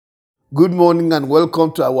Good morning and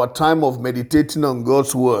welcome to our time of meditating on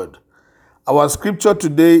God's Word. Our scripture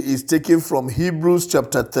today is taken from Hebrews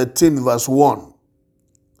chapter 13 verse 1.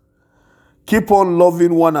 Keep on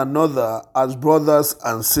loving one another as brothers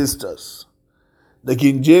and sisters. The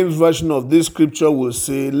King James Version of this scripture will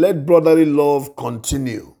say, let brotherly love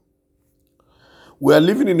continue. We are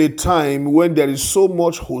living in a time when there is so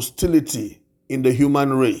much hostility in the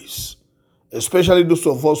human race, especially those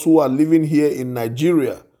of us who are living here in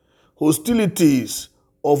Nigeria. Hostilities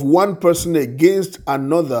of one person against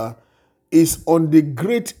another is on the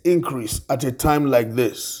great increase at a time like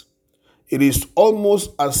this. It is almost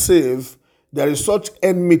as if there is such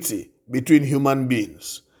enmity between human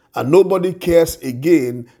beings, and nobody cares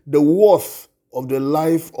again the worth of the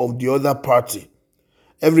life of the other party.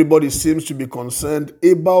 Everybody seems to be concerned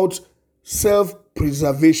about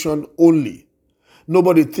self-preservation only.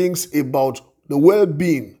 Nobody thinks about the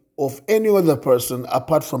well-being of any other person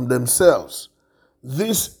apart from themselves.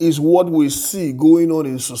 This is what we see going on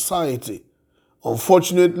in society.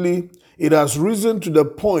 Unfortunately, it has risen to the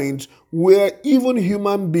point where even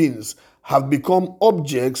human beings have become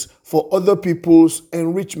objects for other people's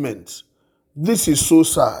enrichment. This is so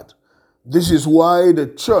sad. This is why the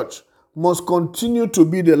church must continue to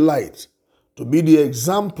be the light, to be the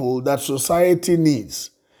example that society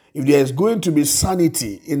needs. If there is going to be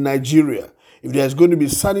sanity in Nigeria, if there is going to be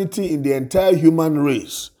sanity in the entire human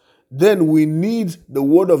race, then we need the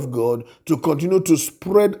Word of God to continue to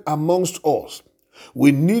spread amongst us.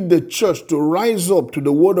 We need the church to rise up to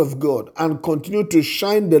the Word of God and continue to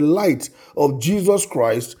shine the light of Jesus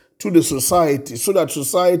Christ to the society so that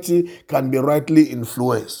society can be rightly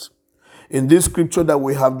influenced. In this scripture that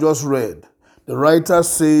we have just read, the writer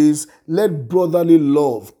says, let brotherly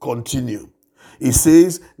love continue. He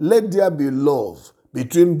says, let there be love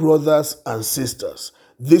between brothers and sisters.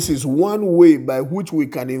 This is one way by which we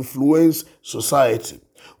can influence society.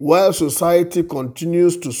 While society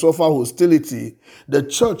continues to suffer hostility, the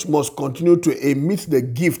church must continue to emit the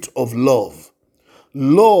gift of love.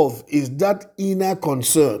 Love is that inner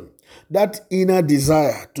concern, that inner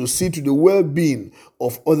desire to see to the well-being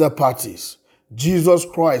of other parties. Jesus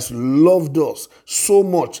Christ loved us so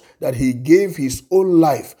much that he gave his own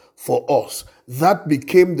life for us. That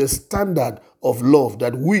became the standard of love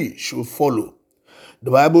that we should follow.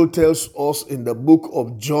 The Bible tells us in the book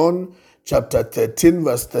of John, chapter 13,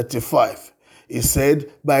 verse 35, it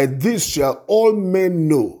said, by this shall all men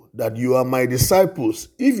know that you are my disciples,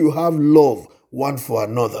 if you have love one for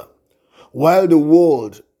another. While the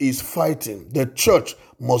world is fighting, the church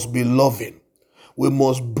must be loving. We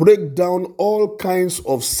must break down all kinds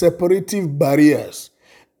of separative barriers.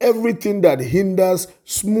 Everything that hinders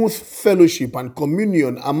smooth fellowship and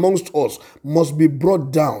communion amongst us must be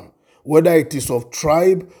brought down, whether it is of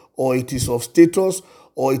tribe, or it is of status,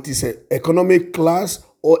 or it is an economic class,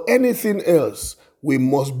 or anything else. We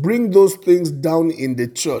must bring those things down in the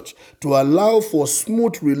church to allow for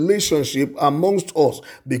smooth relationship amongst us,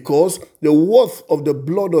 because the worth of the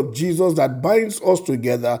blood of Jesus that binds us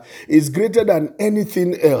together is greater than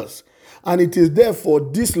anything else. And it is therefore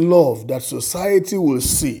this love that society will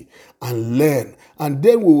see and learn, and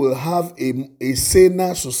then we will have a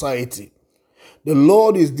saner society. The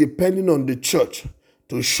Lord is depending on the church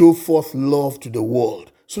to show forth love to the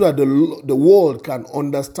world, so that the world can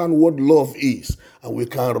understand what love is, and we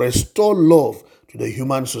can restore love to the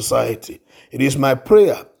human society. It is my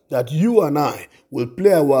prayer that you and I will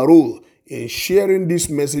play our role in sharing this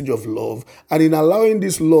message of love and in allowing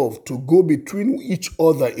this love to go between each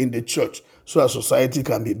other in the church so that society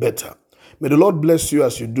can be better. May the Lord bless you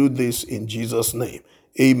as you do this in Jesus' name.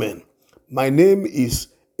 Amen. My name is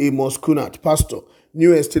Amos Kunat, pastor,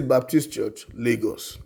 New Estate Baptist Church, Lagos.